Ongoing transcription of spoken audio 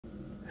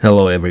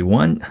Hello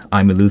everyone,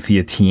 I'm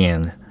Lucia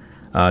Tian.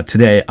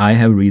 Today I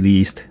have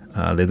released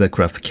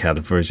Leathercraft CAD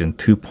version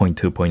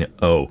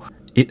 2.2.0.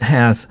 It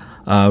has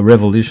a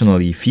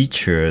revolutionary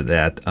feature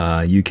that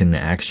you can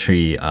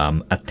actually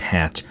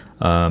attach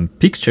a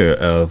picture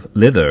of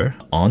leather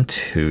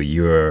onto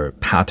your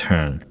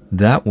pattern.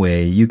 That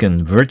way you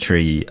can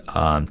virtually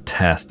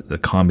test the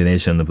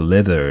combination of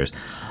leathers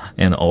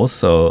and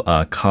also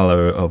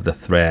color of the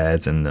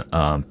threads and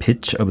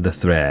pitch of the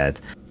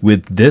threads.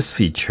 With this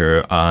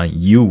feature,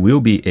 you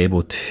will be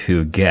able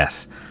to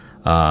guess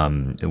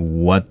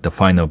what the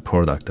final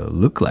product will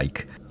look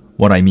like.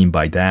 What I mean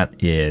by that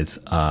is,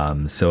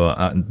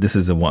 this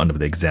is one of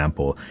the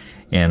example,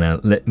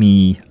 and let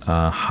me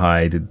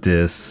hide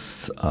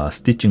this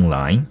stitching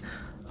line,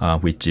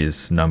 which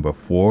is number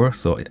 4.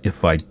 So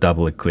if I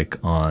double click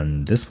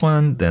on this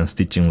one, then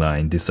stitching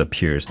line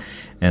disappears,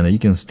 and you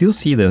can still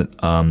see the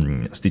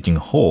stitching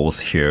holes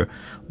here,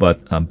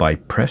 but by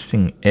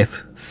pressing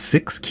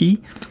F6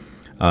 key,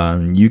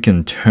 you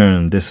can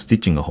turn this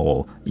stitching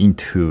hole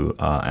into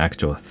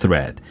actual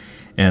thread,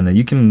 and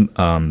you can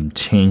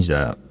change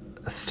the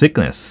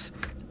thickness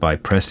by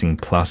pressing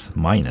plus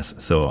minus.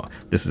 So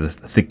this is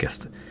the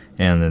thickest,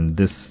 and then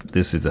this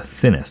is the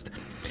thinnest.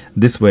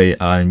 This way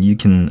you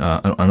can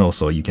and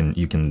also you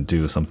can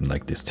do something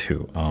like this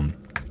too.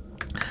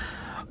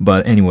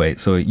 But anyway,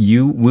 so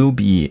you will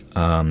be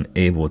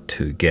able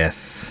to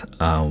guess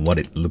what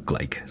it looked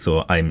like.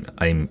 So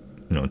I'm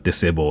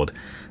disabled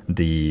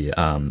the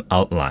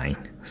outline,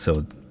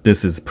 so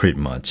this is pretty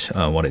much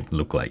what it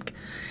looked like.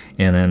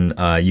 And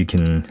then you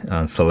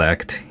can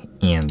select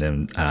and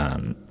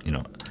then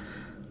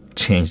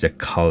change the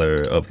color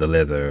of the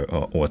leather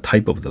or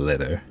type of the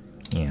leather,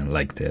 and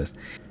like this.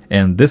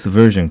 And this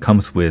version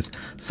comes with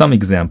some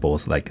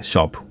examples like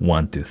shop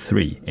 1 to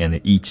 3, and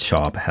each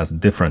shop has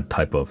different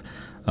type of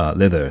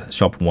leather.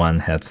 Shop 1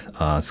 has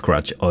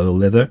scratch oil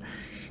leather,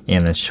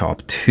 and then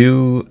shop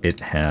 2 it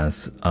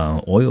has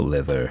oil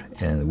leather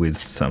and with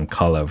some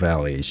color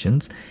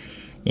variations,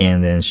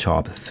 and then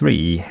shop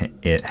 3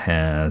 it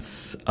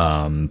has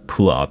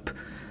pull-up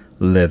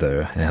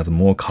leather. It has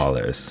more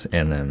colors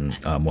and then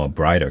more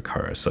brighter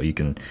colors, so you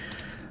can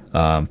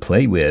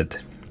play with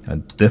a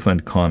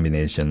different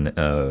combination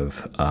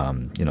of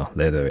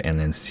leather and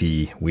then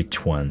see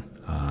which one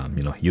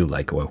you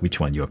like, or which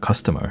one your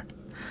customer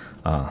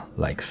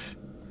likes,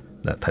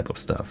 that type of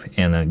stuff.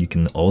 And then you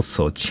can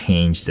also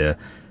change the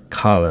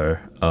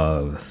color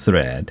of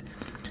thread.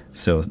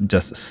 So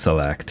just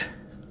select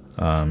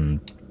the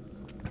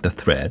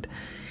thread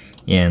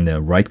and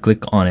then right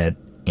click on it,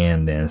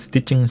 and then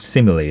stitching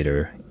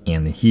simulator,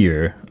 and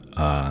here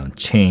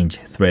change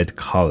thread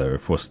color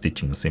for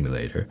stitching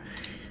simulator,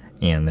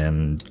 and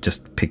then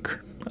just pick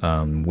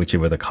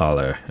whichever the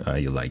color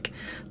you like.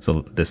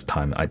 So this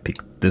time I pick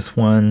this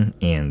one,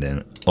 and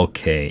then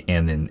OK,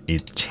 and then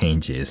it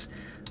changes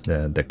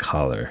the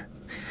color.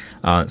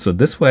 So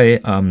this way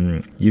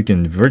you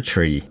can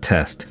virtually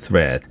test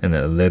thread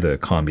and leather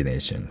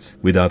combinations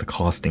without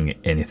costing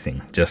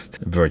anything, just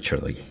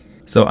virtually.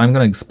 So I'm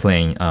gonna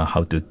explain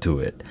how to do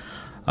it.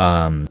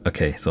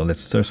 Okay, so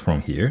let's start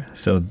from here.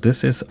 So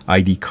this is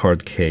ID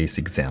card case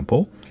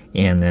example.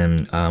 And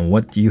then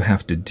what you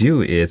have to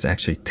do is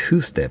actually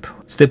 2-step.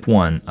 Step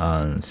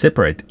 1,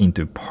 separate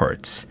into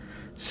parts.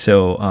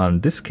 So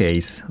on this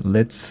case,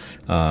 let's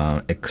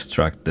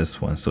extract this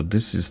one. So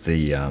this is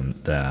the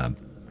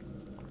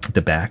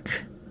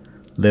back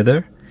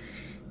leather,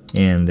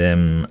 and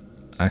then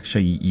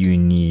actually you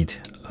need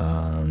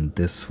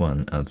this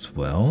one as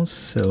well.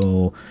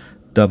 So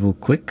double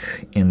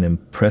click and then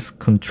press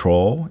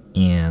Control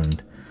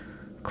and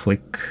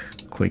click,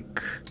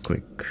 click,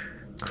 click,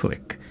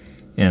 click,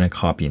 and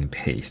copy and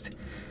paste.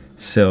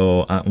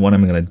 So what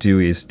I'm gonna do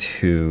is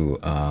to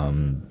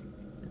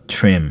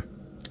trim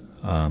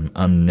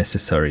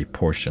unnecessary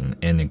portion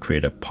and then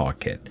create a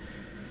pocket.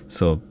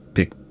 So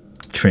pick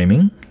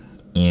trimming,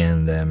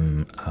 and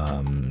then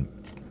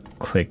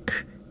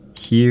click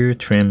here,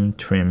 trim,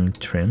 trim,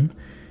 trim,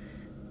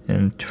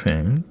 and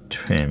trim,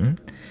 trim.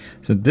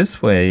 So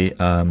this way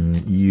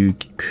you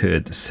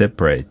could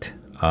separate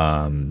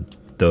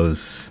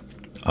those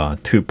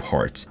 2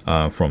 parts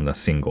from the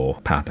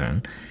single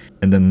pattern.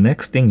 And the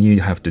next thing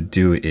you have to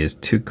do is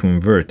to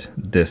convert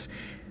this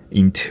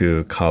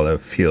into color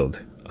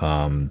field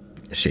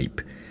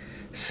shape.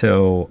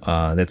 So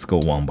let's go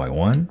one by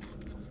one.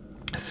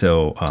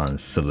 So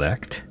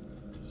select,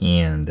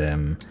 and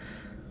then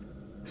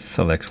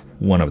select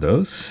one of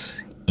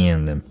those,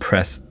 and then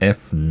press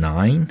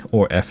F9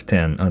 or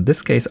F10. In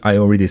this case I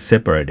already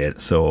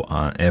separated, so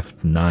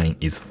F9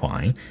 is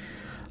fine.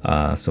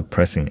 So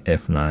pressing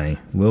F9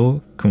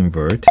 will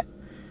convert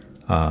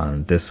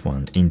this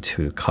one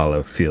into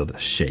color field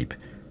shape.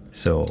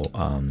 So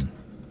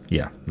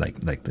yeah,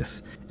 like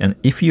this. And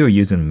if you're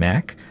using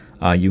Mac,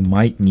 you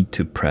might need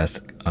to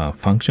press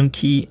function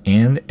key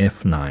and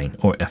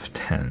F9 or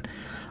F10.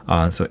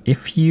 So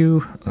if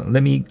you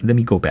let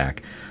me go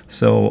back.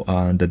 So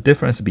the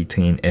difference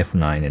between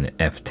F9 and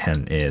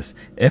F10 is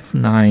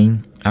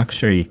F9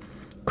 actually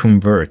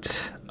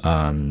converts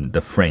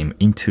the frame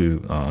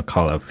into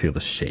color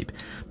field shape.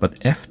 But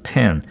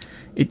F10,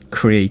 it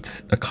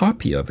creates a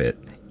copy of it,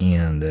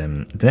 and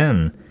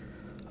then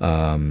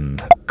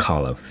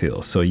color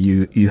fill. So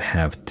you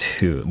have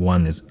two.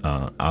 One is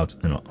out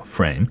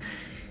frame,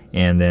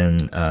 and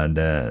then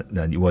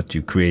what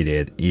you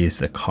created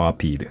is a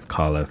copied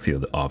color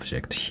field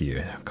object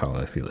here,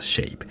 color field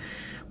shape.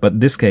 But in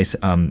this case,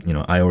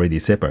 I already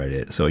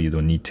separated it, so you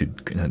don't need to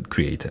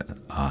create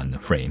a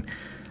frame.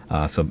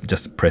 So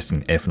just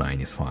pressing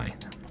F9 is fine.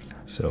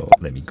 So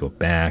let me go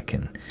back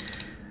and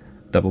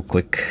double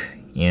click,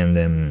 and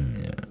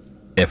then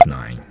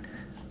F9.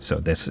 So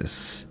this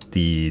is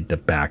the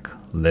back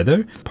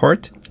leather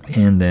part,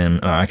 and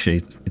then actually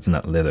it's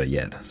not leather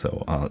yet.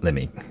 So let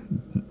me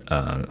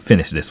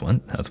finish this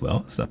one as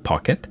well. So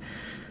pocket,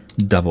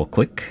 double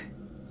click,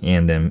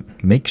 and then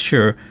make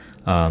sure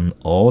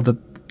all the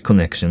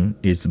connection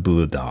is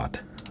blue dot.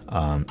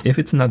 If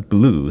it's not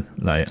blue,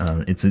 like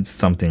it's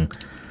something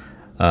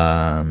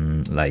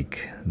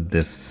like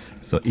this.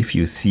 So if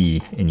you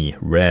see any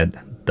red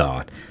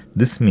dot,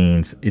 this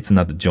means it's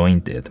not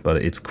jointed, but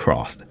it's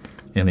crossed.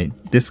 And in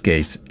this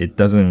case, it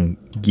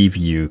doesn't give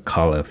you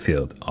color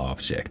field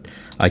object.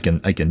 I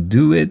can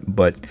do it,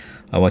 but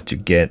what you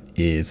get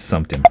is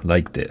something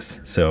like this.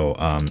 So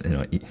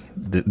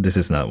this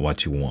is not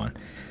what you want.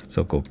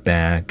 So go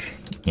back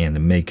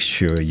and make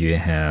sure you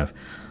have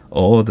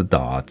all the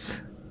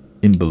dots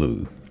in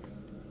blue,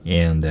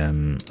 and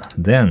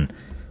then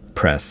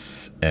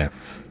press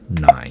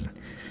F9.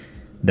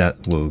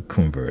 That will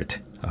convert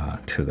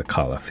to the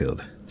color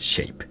field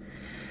shape.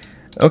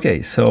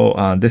 Okay, so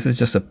this is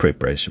just a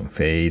preparation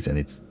phase and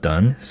it's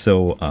done.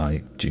 So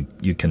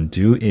you can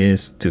do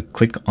is to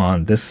click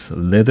on this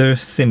leather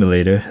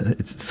simulator.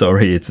 It's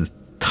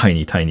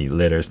tiny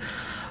letters.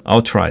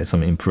 I'll try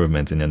some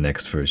improvements in the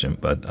next version,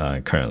 but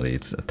currently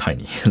it's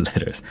tiny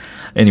letters.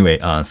 Anyway,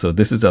 so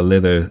this is a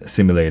leather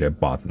simulator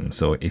button.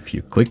 So if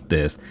you click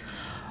this,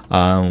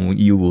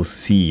 you will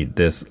see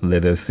this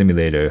leather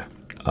simulator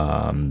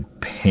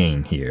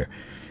pane here,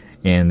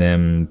 and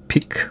then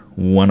pick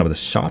one of the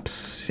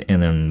shops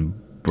and then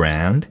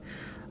brand,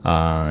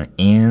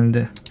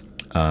 and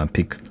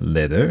pick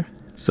leather.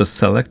 So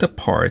select a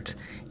part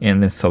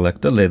and then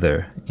select the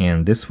leather,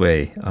 and this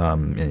way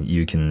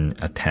you can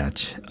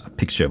attach a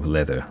picture of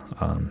leather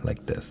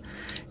like this,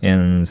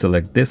 and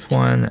select this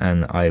one,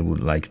 and I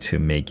would like to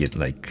make it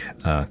like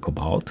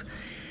cobalt.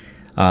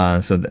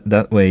 So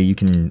that way you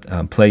can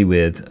play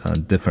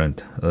with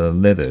different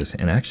leathers,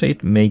 and actually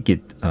make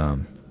it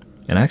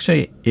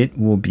it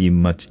will be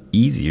much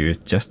easier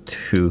just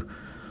to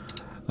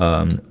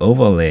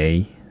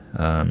overlay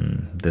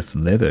this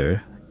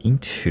leather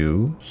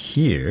into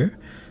here.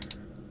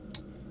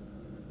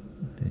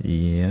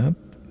 Yep.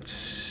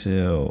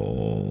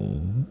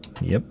 So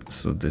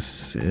so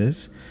this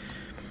is,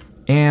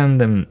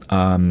 and then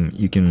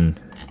you can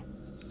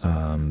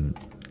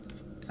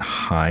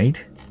hide.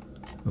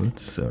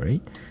 Oops,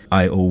 sorry.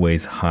 I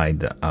always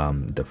hide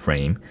the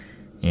frame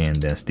and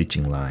the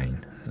stitching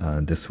line.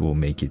 This will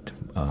make it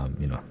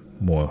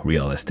more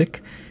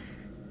realistic.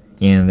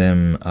 And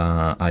then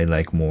I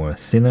like more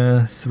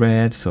thinner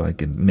thread, so I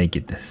can make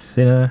it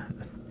thinner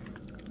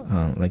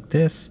like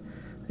this.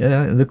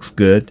 Yeah, it looks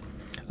good,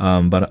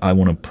 but I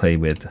want to play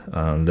with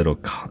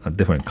a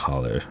different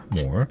color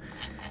more.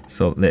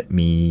 So let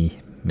me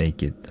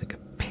make it like a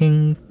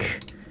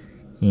pink,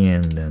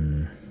 and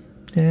then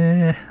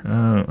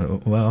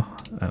well,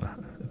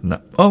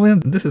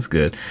 this is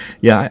good.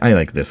 Yeah, I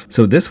like this.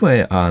 So this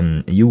way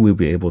you will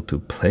be able to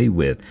play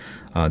with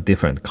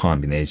different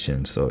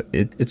combinations. So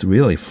it's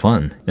really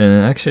fun,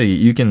 and actually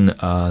you can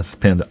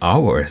spend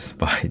hours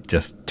by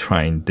just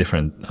trying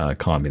different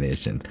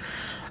combinations.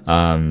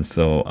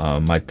 So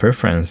my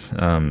preference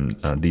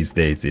these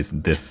days is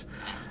this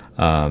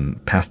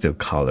pastel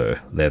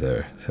color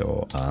leather.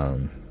 So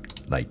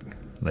like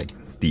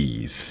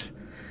these.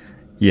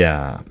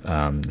 Yeah,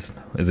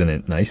 isn't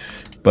it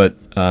nice? But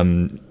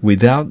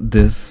without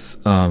this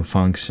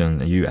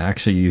function, you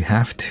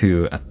have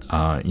to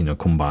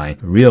combine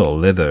real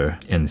leather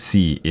and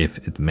see if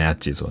it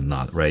matches or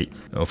not, right?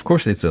 Of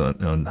course, it's a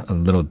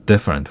little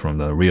different from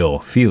the real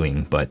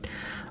feeling, but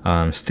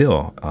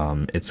still,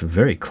 it's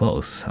very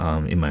close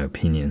in my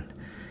opinion.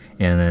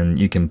 And then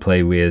you can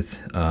play with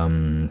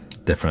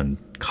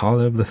different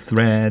color of the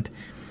thread.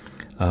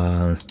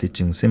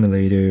 Stitching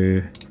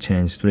simulator,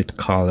 change thread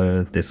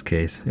color. This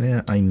case,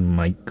 yeah, I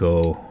might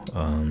go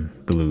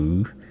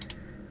blue.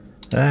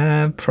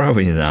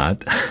 Probably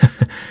not.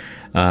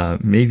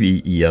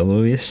 Maybe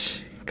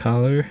yellowish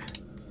color.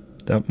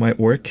 That might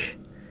work.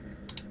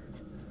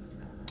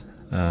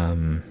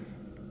 Let's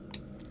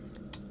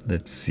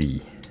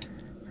see.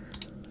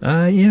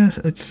 Yeah,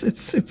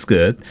 it's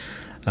good.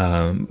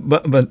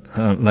 But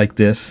like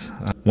this,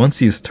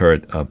 once you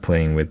start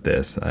playing with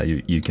this,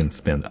 you can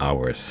spend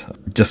hours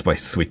just by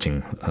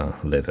switching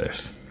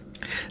leathers.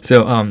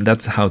 So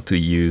that's how to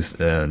use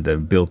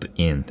the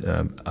built-in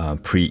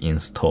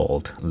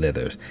pre-installed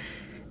leathers.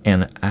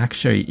 And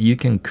actually you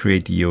can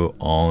create your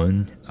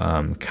own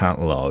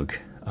catalog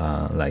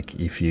like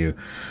if you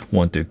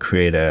want to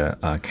create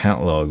a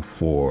catalog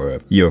for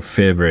your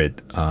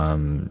favorite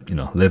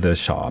leather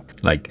shop,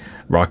 like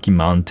Rocky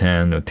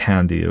Mountain or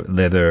Tandy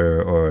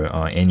Leather or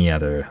any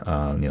other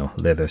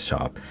leather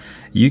shop,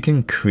 you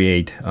can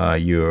create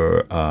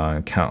your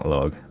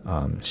catalog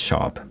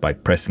shop by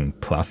pressing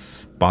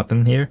plus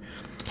button here.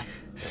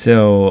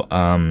 So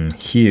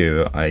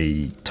here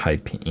I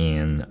type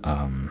in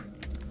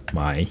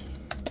my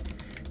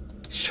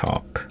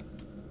shop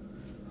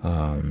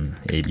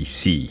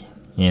ABC,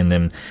 and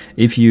then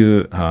if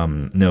you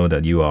know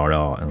that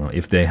URL,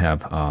 if they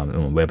have a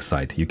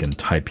website, you can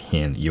type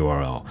in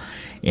URL,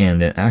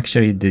 and then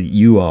actually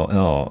the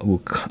URL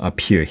will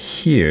appear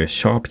here,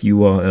 shop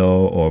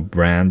URL or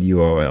brand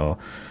URL.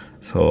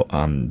 So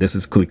this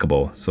is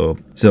clickable. So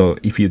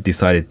if you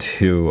decided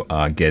to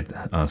get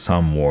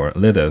some more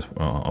letters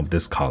of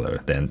this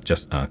color, then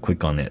just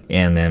click on it,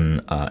 and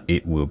then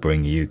it will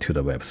bring you to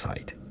the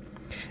website.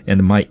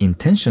 And my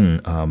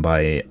intention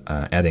by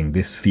adding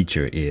this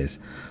feature is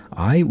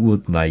I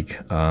would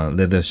like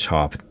leather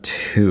shop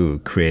to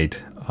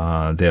create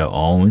their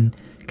own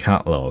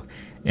catalog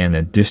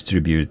and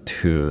distribute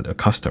to the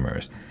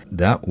customers.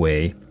 That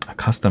way,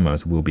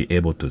 customers will be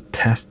able to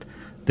test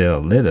their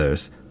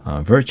leathers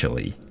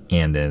virtually,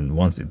 and then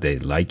once they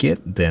like it,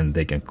 then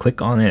they can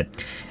click on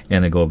it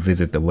and then go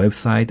visit the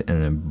website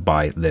and then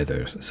buy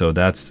leathers. So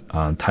that's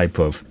type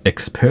of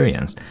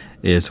experience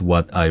is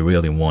what I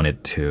really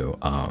wanted to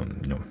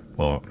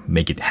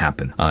make it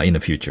happen in the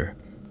future.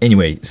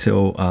 Anyway,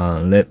 so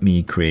let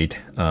me create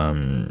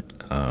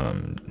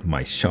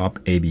my shop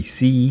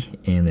ABC,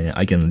 and then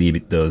I can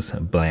leave those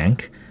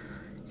blank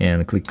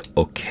and click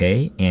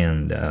OK,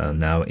 and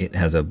now it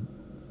has a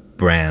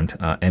brand,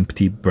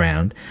 empty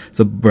brand.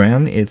 So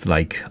brand is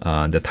like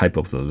the type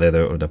of the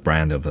leather or the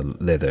brand of the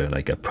leather,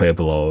 like a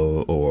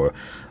Pueblo or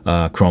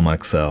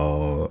Chroma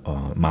XL,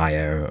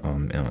 Meyer,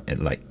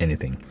 like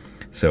anything.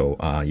 So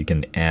you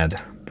can add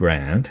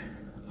brand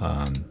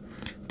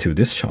to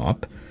this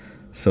shop.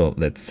 So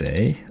let's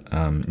say,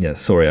 yeah,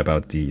 sorry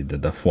about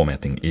the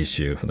formatting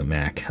issue for the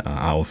Mac.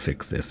 I'll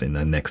fix this in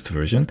the next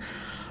version.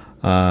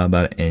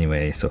 But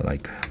anyway, so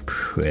like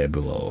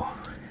Pueblo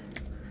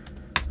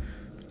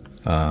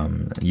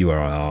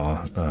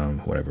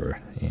URL, whatever,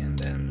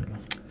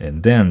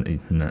 and then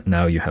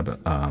now you have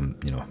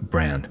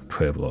brand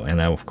Pueblo, and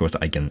now of course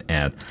I can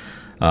add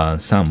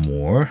some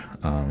more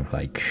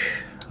like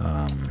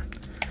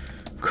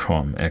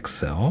Chrome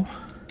XL.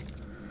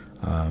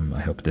 I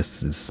hope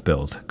this is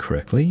spelled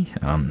correctly,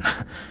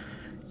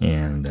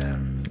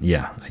 and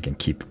yeah, I can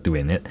keep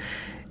doing it.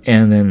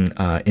 And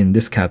then in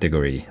this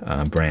category,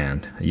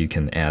 brand, you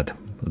can add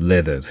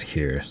leathers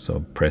here,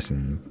 so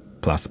pressing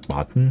plus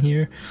button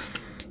here,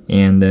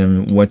 and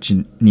then what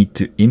you need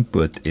to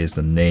input is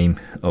the name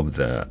of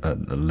the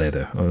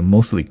leather, or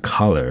mostly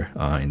color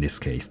in this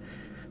case.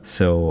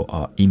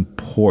 So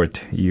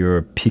import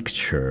your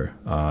picture.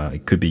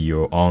 It could be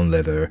your own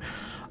leather,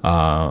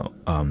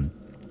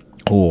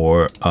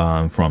 or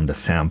from the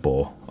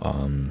sample.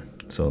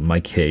 So in my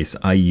case,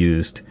 I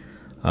used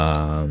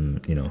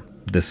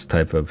this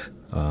type of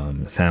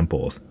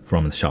samples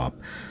from the shop,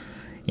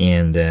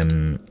 and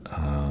then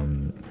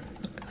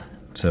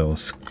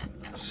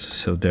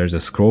so there's a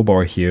scroll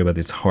bar here, but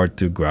it's hard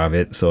to grab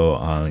it,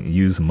 so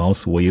use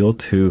mouse wheel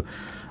to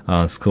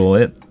scroll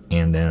it,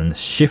 and then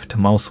shift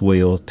mouse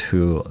wheel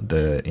to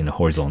the in a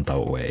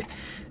horizontal way,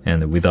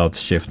 and without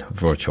shift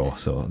virtual.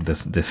 So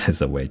this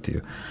is a way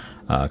to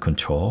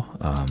control.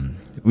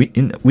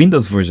 In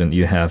Windows version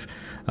you have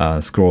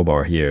scroll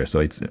bar here, so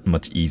it's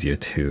much easier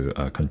to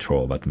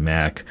control, but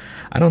Mac,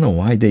 I don't know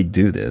why they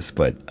do this,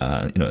 but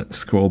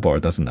scroll bar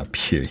doesn't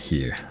appear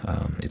here.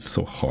 It's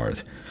so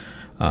hard.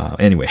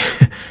 Anyway,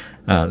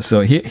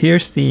 so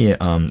here's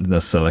the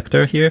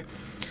selector here.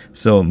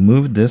 So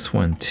move this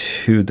one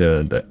to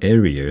the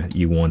area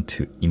you want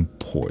to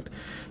import.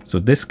 So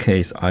this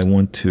case, I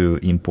want to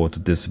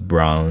import this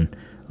brown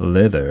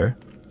leather.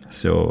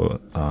 So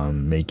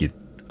make it,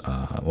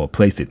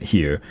 place it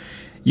here.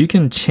 You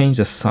can change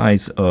the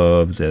size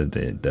of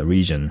the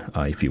region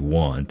if you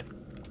want.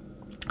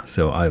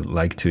 So I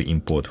like to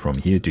import from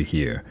here to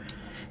here,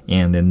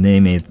 and then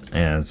name it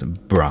as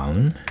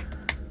brown.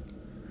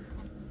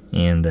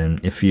 And then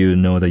if you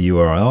know the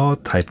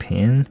URL, type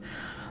in,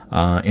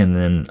 and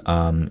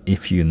then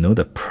if you know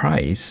the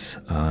price,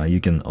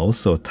 you can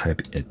also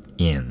type it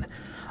in.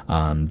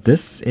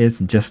 This is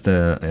just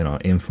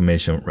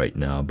information right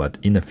now, but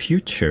in the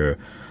future,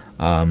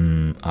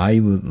 I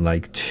would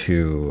like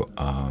to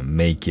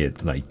make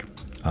it like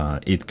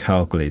it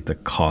calculate the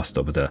cost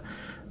of the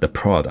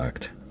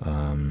product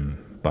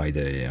by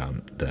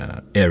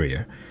the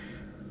area.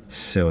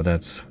 So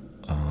that's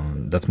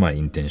my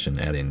intention,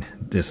 adding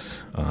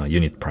this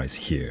unit price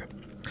here.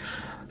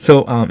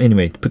 So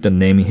anyway, put the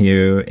name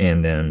here,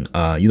 and then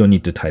you don't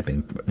need to type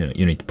in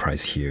unit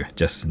price here,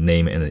 just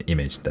name and an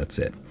image, that's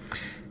it.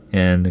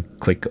 And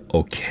click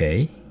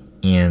OK,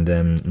 and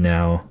then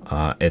now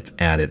it's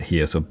added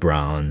here, so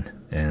brown,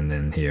 and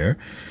then here,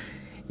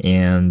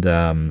 and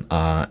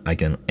I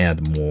can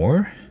add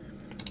more.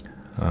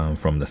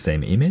 from the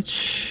same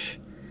image.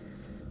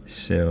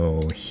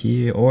 So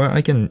here, or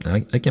I can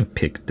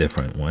pick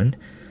different one,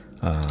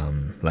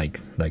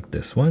 like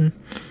this one.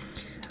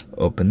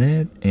 Open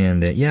it,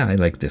 and yeah, I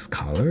like this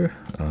color,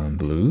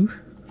 blue.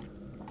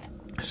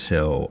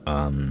 So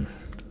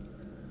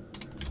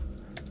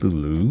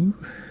blue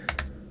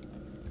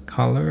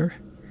color,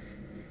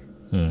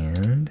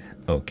 and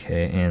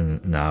okay,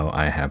 and now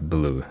I have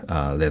blue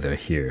leather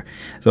here,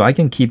 so I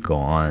can keep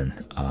going.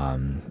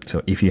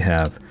 So if you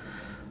have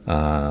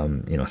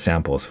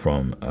samples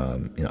from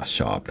a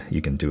shop,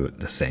 you can do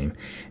the same.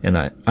 And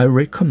I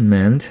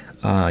recommend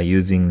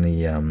using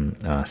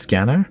the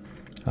scanner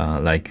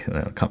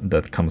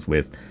that comes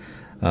with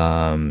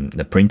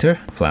the printer.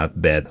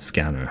 Flatbed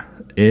scanner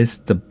is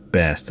the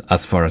best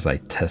as far as I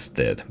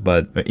tested.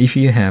 But if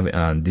you have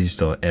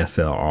digital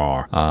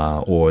SLR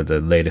or the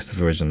latest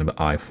version of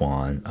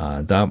iPhone,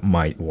 that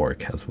might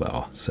work as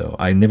well. So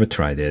I never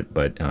tried it,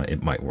 but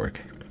it might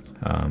work.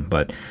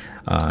 But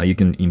you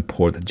can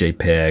import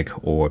JPEG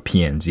or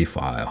PNG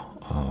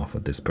file for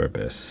this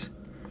purpose.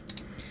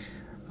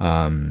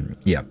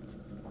 Yeah,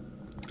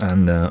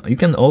 and you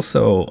can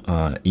also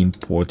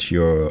import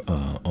your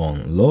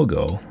own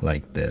logo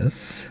like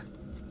this,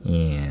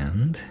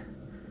 and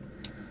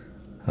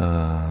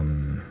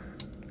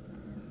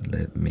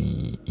let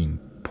me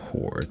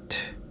import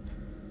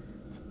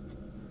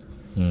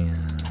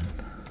and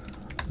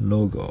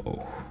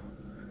logo.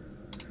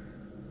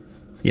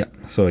 Yeah,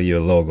 so your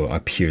logo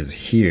appears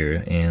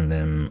here, and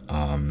then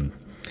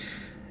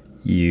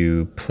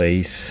you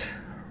place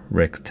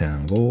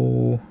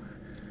rectangle,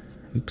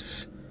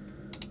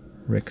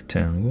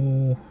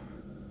 rectangle,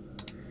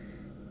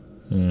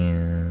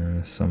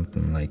 and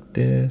something like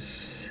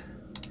this.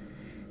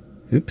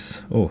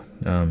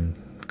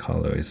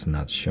 Color is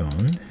not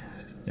shown.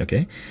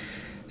 Okay,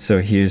 so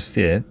here's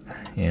it,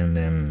 and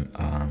then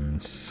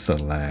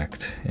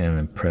select and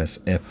then press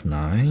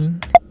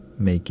F9,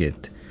 make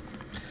it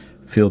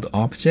field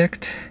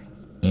object,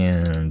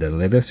 and the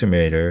leather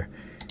simulator,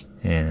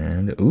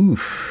 and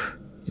oof,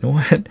 you know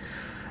what?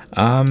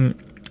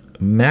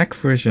 Mac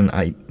version,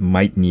 I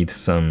might need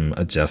some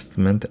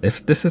adjustment.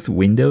 If this is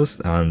Windows,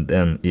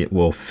 then it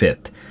will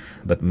fit,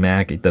 but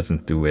Mac, it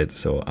doesn't do it.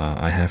 So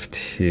I have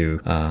to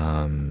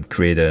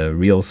create a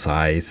real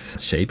size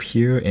shape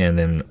here and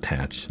then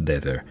attach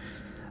leather,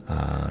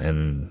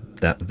 and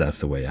that's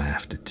the way I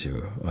have to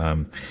do.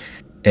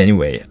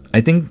 Anyway,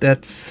 I think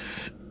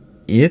that's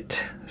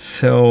it.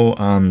 So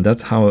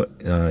that's how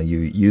you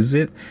use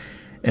it.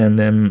 And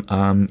then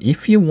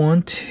if you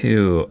want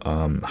to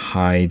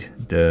hide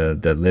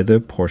the leather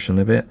portion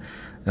of it,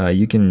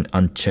 you can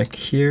uncheck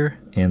here,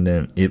 and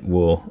then it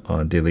will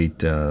delete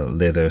the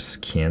leather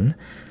skin,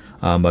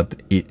 but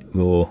it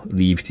will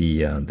leave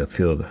the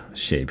fill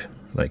shape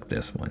like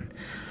this one.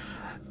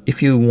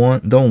 If you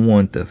don't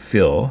want the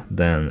fill,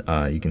 then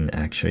you can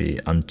actually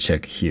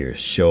uncheck here,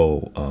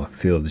 show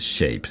filled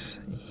shapes,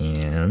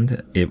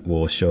 and it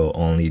will show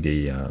only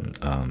the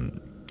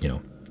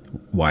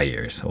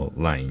wires or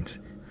lines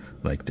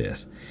like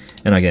this.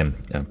 And again,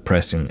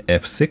 pressing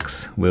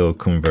F6 will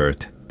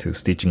convert to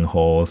stitching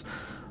holes,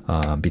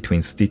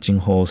 between stitching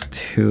holes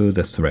to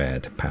the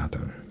thread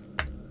pattern.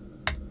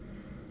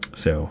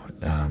 So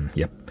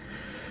yep.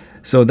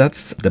 So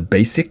that's the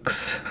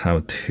basics,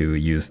 how to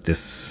use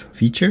this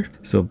feature.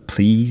 So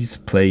please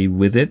play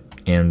with it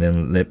and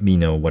then let me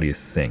know what you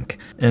think.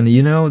 And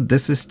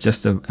this is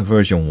just a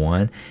version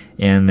 1,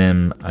 and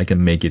then I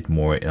can make it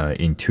more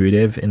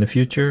intuitive in the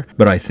future.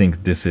 But I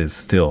think this is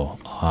still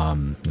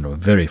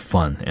very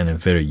fun and a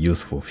very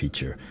useful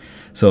feature.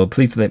 So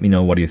please let me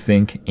know what you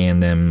think,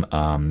 and then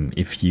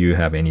if you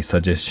have any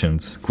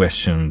suggestions,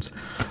 questions,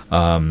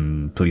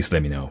 please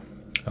let me know.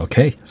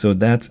 Okay, so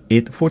that's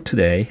it for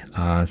today.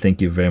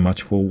 Thank you very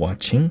much for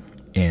watching,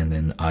 and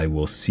then I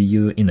will see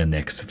you in the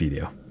next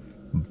video.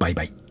 Bye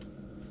bye.